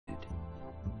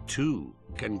two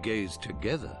can gaze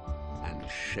together and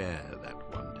share that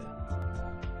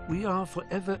wonder. We are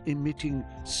forever emitting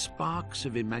sparks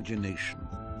of imagination,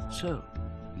 so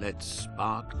let's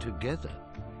spark together.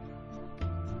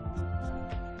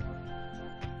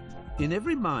 In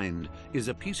every mind is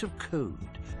a piece of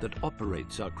code that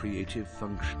operates our creative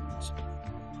functions.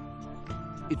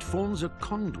 It forms a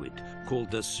conduit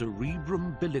called the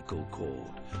cerebrum-umbilical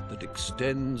cord that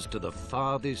extends to the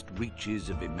farthest reaches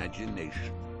of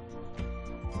imagination.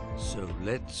 So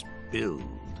let's build.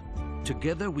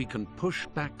 Together we can push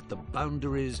back the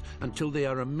boundaries until they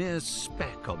are a mere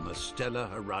speck on the stellar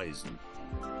horizon.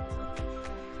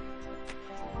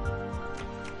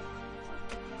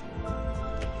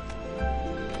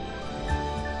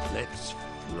 Let's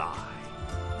fly.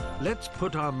 Let's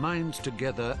put our minds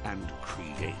together and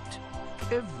create.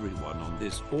 Everyone on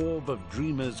this orb of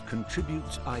dreamers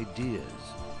contributes ideas.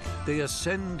 They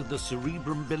ascend the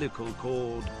cerebrum-umbilical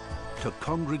cord to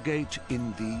congregate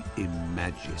in the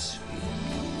Imagisphere,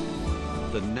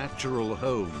 the natural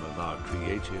home of our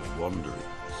creative wanderings.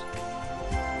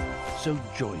 So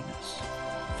join us,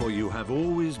 for you have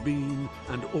always been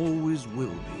and always will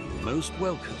be most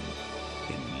welcome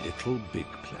in Little Big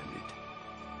Planet.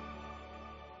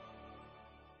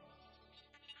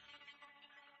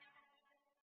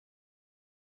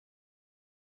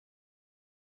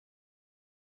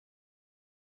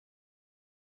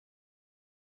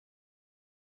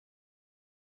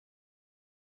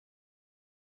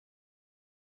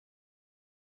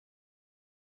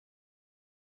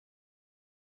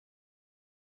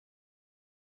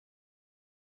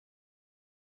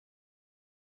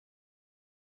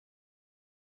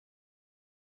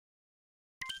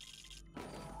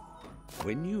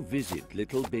 When you visit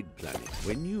Little Big Planet,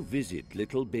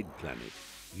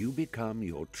 you become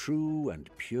your true and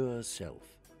pure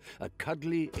self, a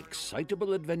cuddly,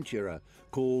 excitable adventurer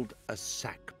called a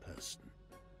sack person.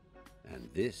 And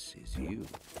this is you.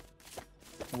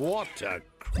 What a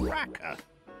cracker!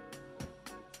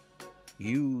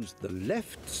 Use the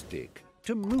left stick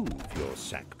to move your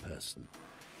sack person.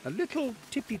 A little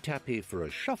tippy-tappy for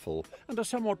a shuffle and a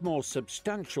somewhat more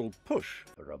substantial push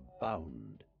for a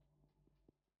bound.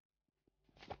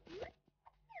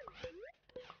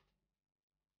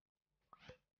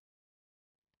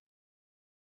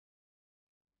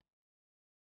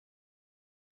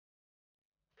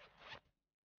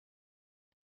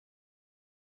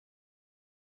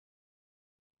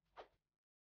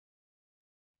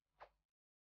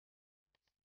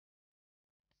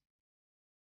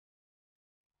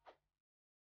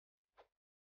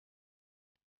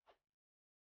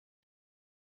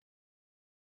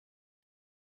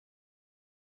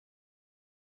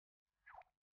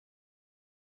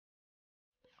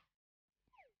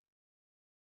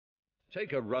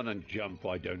 Take a run and jump,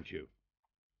 why don't you?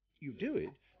 You do it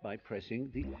by pressing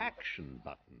the action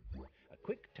button. A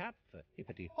quick tap for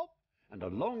hippity-hop, and a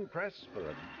long press for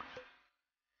a...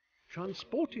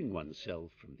 Transporting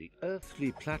oneself from the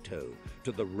earthly plateau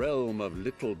to the realm of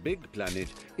Little Big Planet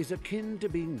is akin to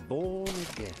being born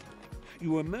again.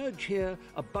 You emerge here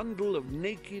a bundle of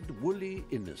naked, woolly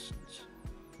innocence.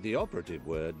 The operative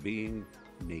word being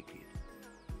naked.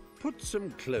 Put some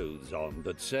clothes on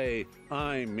that say,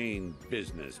 "I mean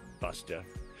business, Buster."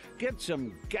 Get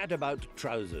some gadabout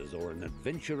trousers or an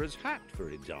adventurer's hat, for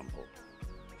example.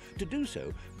 To do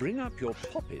so, bring up your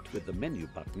poppet with the menu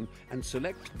button and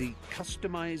select the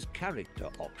Customize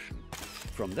Character option.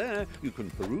 From there, you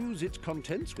can peruse its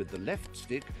contents with the left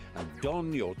stick and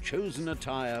don your chosen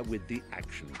attire with the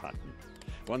Action button.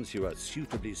 Once you are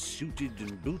suitably suited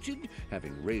and booted,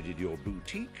 having raided your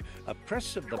boutique, a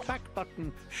press of the back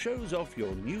button shows off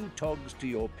your new togs to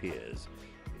your peers.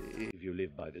 If you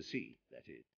live by the sea, that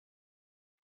is.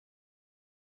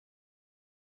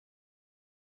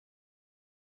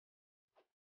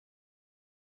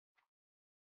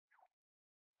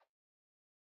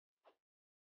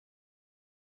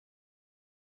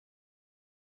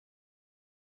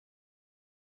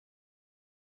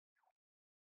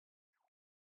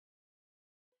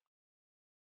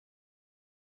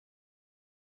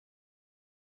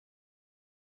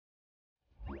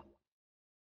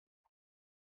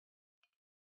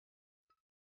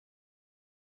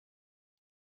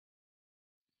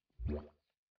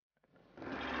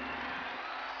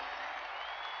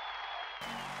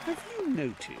 Have you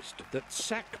noticed that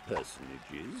sack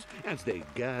personages, as they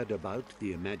gad about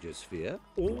the Imagisphere,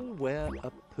 all wear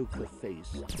a poker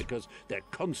face because they're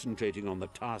concentrating on the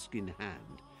task in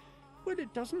hand? Well,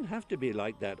 it doesn't have to be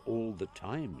like that all the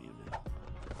time, you know.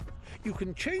 You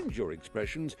can change your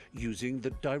expressions using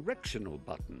the directional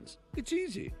buttons. It's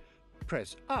easy.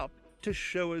 Press up to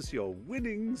show us your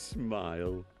winning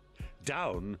smile.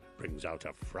 Down brings out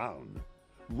a frown.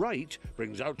 Right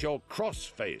brings out your cross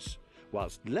face,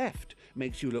 whilst left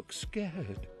makes you look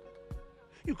scared.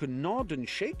 You can nod and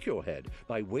shake your head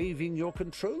by waving your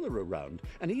controller around,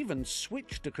 and even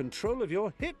switch to control of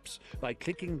your hips by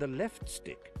clicking the left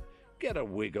stick. Get a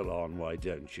wiggle on, why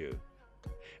don't you?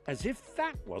 As if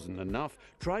that wasn't enough,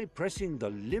 try pressing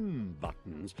the limb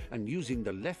buttons and using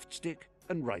the left stick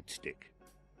and right stick.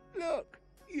 Look,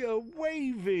 you're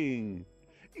waving.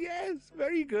 Yes,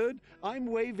 very good. I'm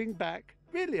waving back.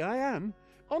 Really, I am.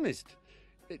 Honest.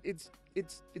 It's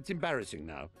embarrassing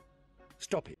now.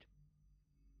 Stop it.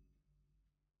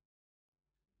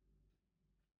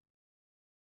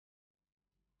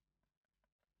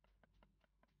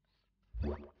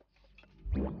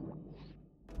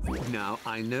 Now,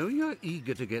 I know you're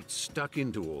eager to get stuck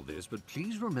into all this, but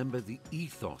please remember the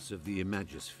ethos of the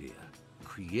Imagisphere.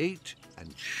 Create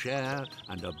and share,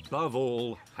 and above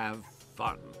all, have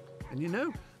fun. And you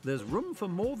know, there's room for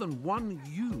more than one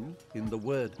you in the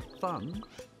word fun.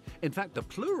 In fact, the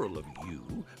plural of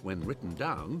you, when written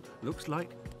down, looks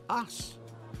like us.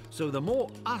 So the more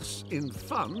us in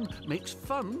fun makes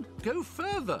fun go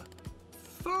further.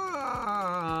 Fun!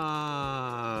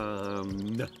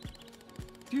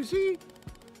 Do you see?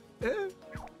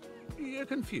 You're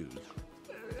confused.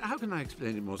 How can I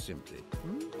explain it more simply?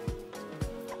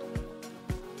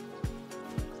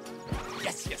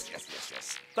 Yes.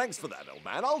 Thanks for that, old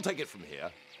man. I'll take it from here.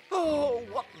 Oh,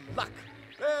 what luck!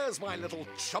 There's my little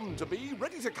chum-to-be,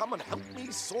 ready to come and help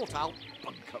me sort out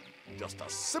Bunkum. Just a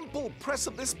simple press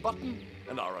of this button,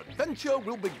 and our adventure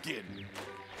will begin.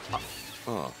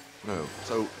 No.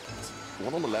 So, the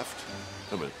one on the left.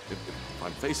 No, but if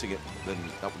I'm facing it, then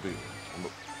that would be on the.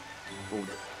 Oh,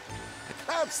 no.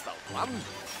 That's the one.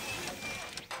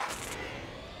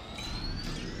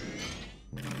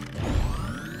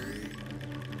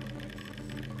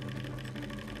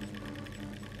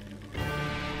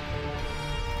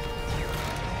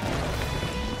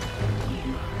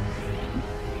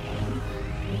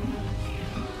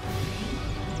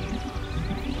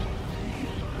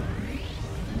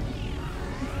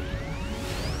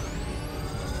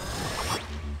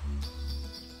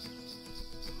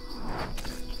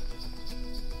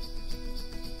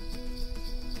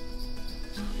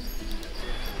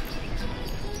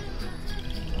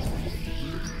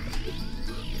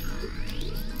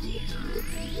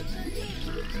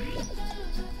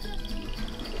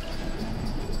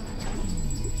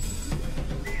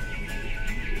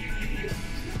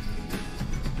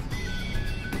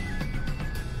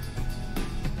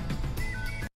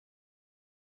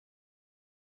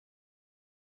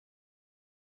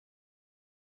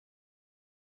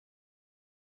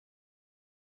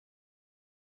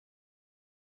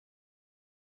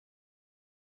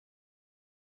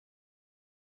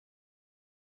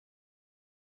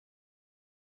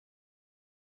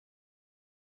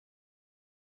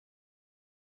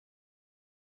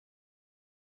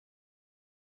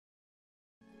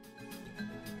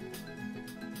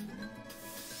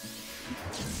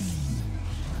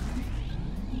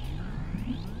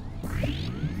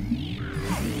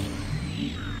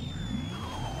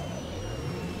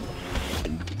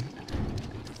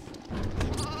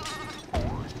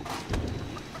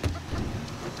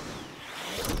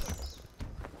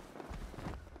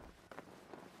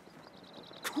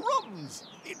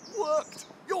 It worked!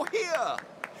 You're here!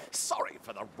 Sorry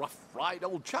for the rough ride,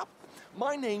 old chap.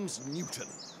 My name's Newton.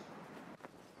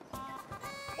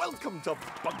 Welcome to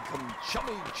Bunkum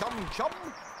Chummy Chum Chum,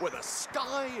 where the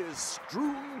sky is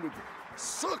strewn with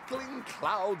circling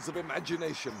clouds of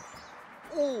imagination,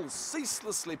 all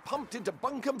ceaselessly pumped into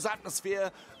Bunkum's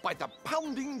atmosphere by the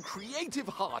pounding creative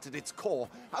heart at its core,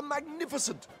 a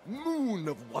magnificent moon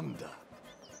of wonder.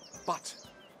 But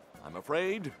I'm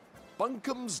afraid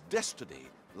Bunkum's destiny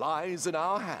lies in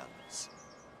our hands.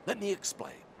 Let me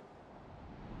explain.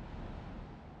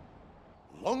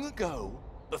 Long ago,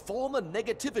 before the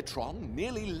Negativitron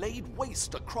nearly laid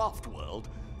waste a craft world,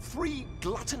 3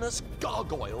 gluttonous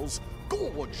gargoyles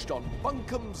gorged on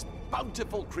Bunkum's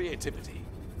bountiful creativity.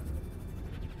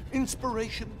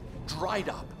 Inspiration dried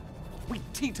up. We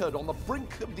teetered on the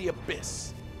brink of the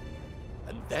abyss.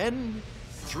 And then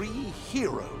 3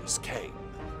 heroes came.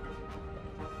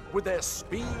 With their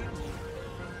speed,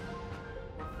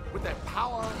 with their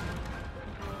power,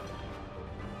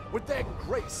 with their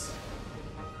grace.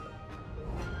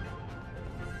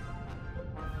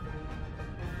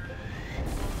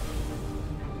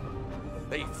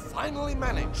 They finally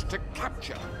managed to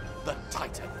capture the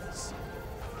Titans.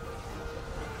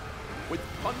 With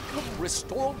Bunkum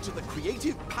restored to the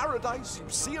creative paradise you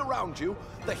see around you,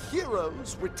 the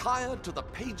heroes retire to the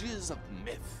pages of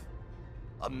myth.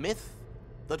 A myth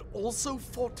that also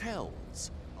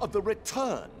foretells of the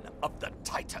return of the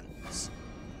Titans.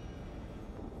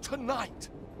 Tonight,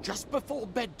 just before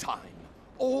bedtime,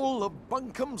 all of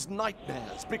Bunkum's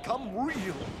nightmares become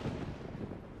real.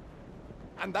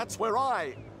 And that's where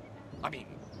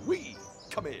we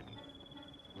come in.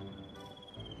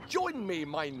 Join me,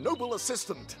 my noble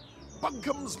assistant.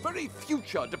 Bunkum's very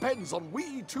future depends on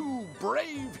we two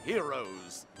brave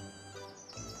heroes.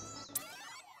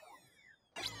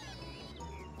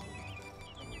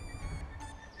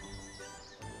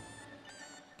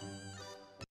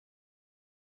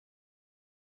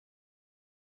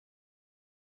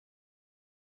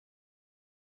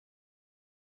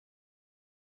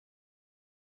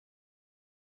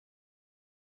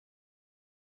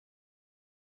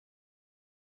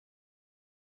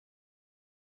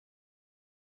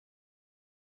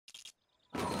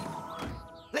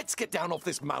 Let's get down off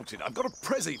this mountain. I've got a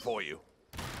prezi for you.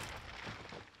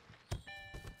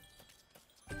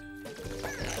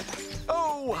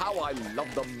 Oh, how I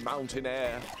love the mountain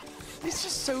air. It's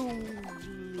just so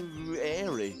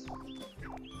airy.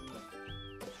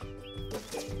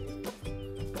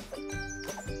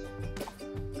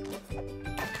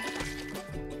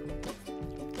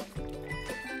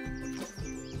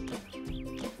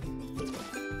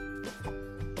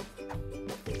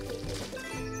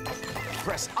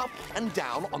 Press up and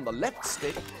down on the left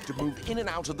stick to move in and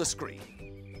out of the screen.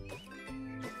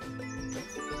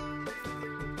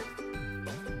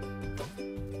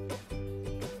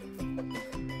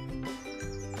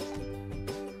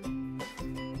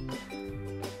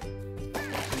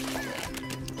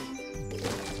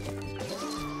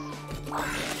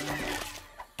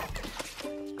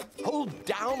 Hold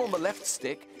down on the left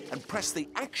stick and press the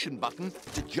action button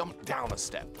to jump down a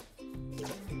step.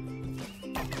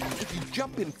 If you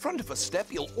jump in front of a step,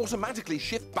 you'll automatically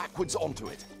shift backwards onto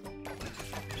it.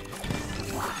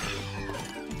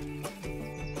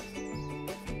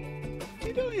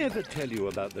 Did I ever tell you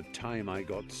about the time I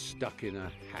got stuck in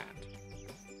a hat?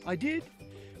 I did?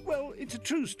 Well, it's a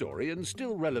true story and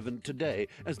still relevant today,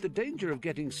 as the danger of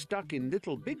getting stuck in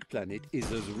LittleBigPlanet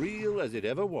is as real as it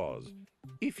ever was.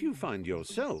 If you find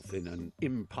yourself in an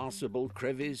impassable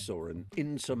crevice or an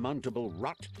insurmountable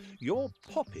rut, your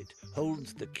poppet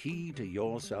holds the key to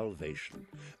your salvation.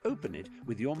 Open it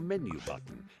with your menu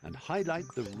button and highlight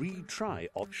the retry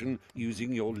option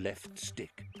using your left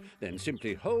stick. Then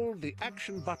simply hold the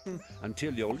action button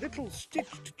until your little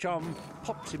stitched chum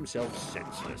pops himself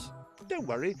senseless. Don't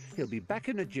worry, he'll be back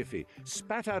in a jiffy,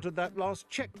 spat out of that last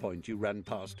checkpoint you ran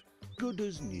past. Good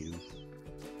as new.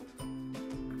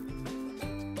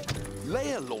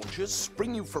 Layer launchers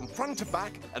spring you from front to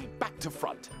back and back to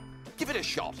front. Give it a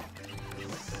shot.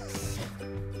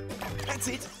 That's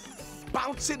it.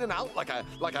 Bounce in and out like a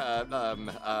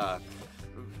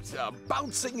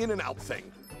bouncing in and out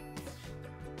thing.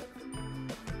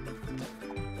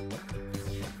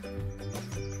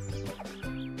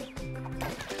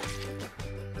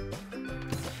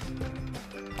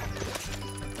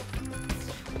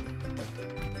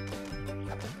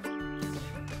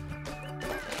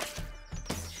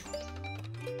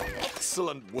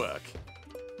 Excellent work.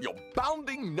 Your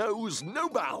bounding knows no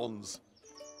bounds.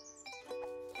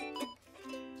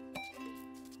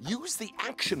 Use the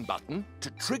action button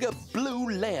to trigger blue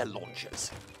layer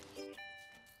launchers.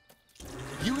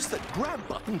 Use the grab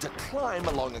button to climb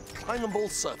along a climbable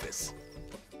surface.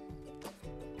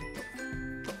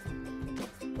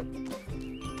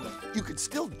 You can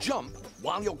still jump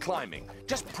while you're climbing.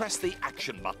 Just press the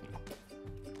action button.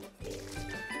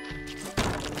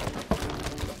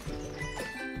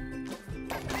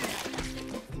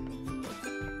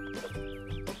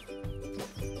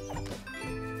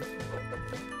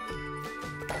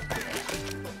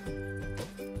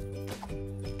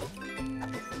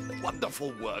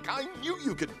 Wonderful work. I knew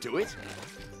you could do it.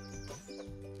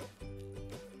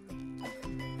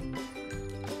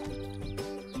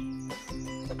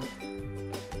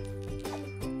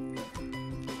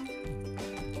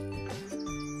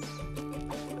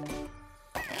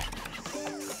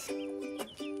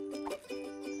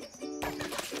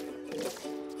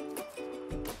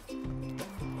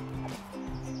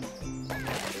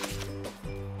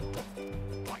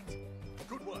 Right.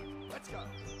 Good work. Let's go.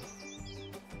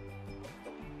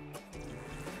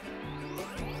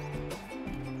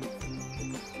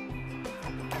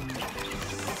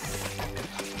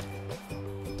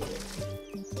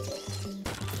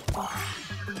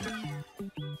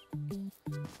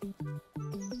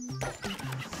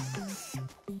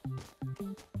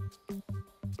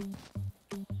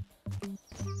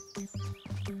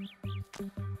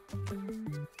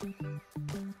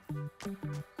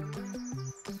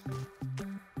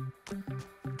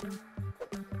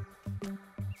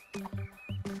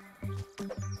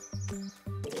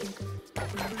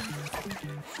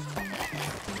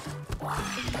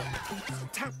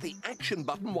 tap the action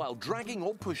button while dragging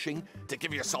or pushing to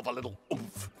give yourself a little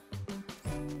oomph.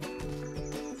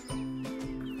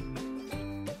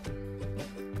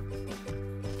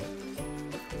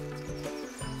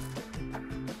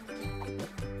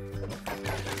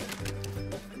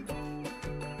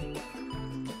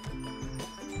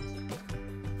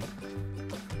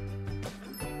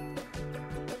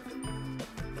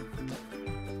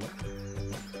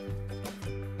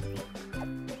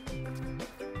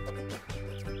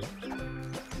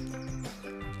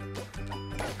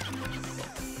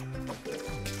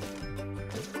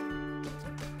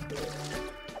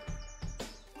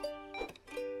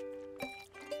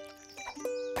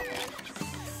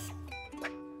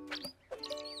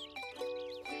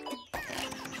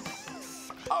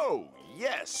 Oh,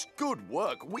 yes, good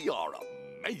work. We are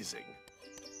amazing.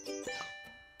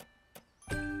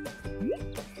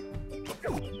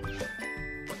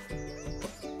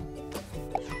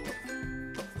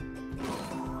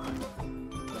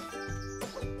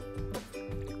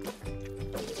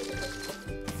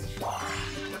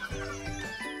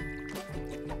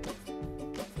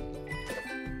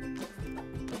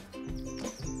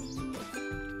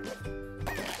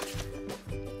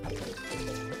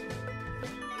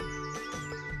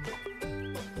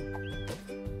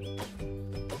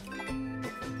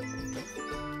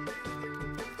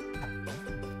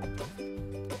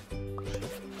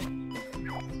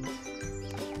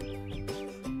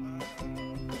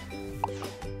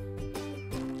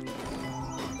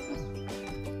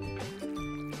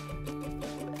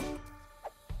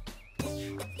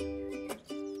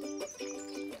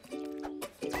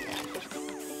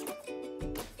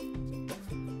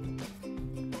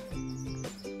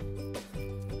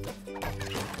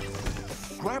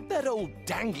 Grab that old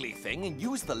dangly thing and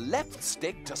use the left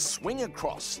stick to swing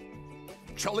across.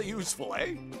 Jolly useful,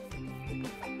 eh?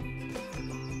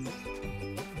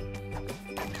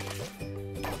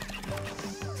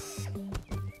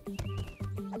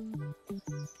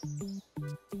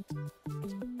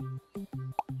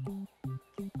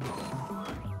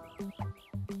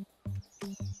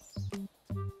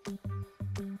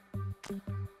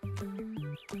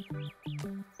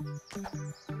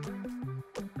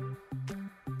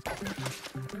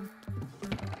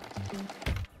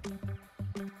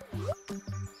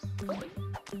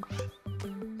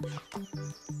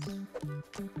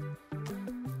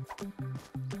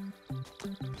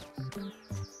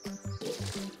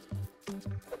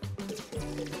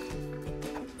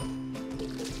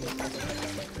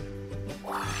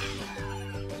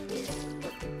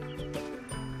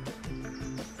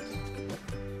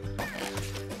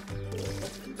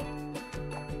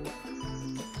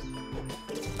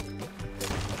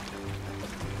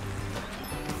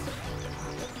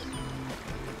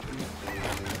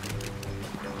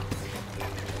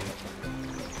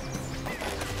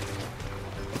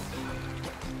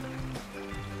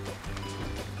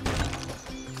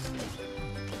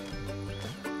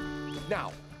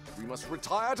 Now, we must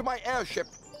retire to my airship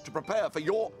to prepare for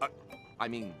your,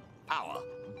 our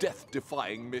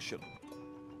death-defying mission.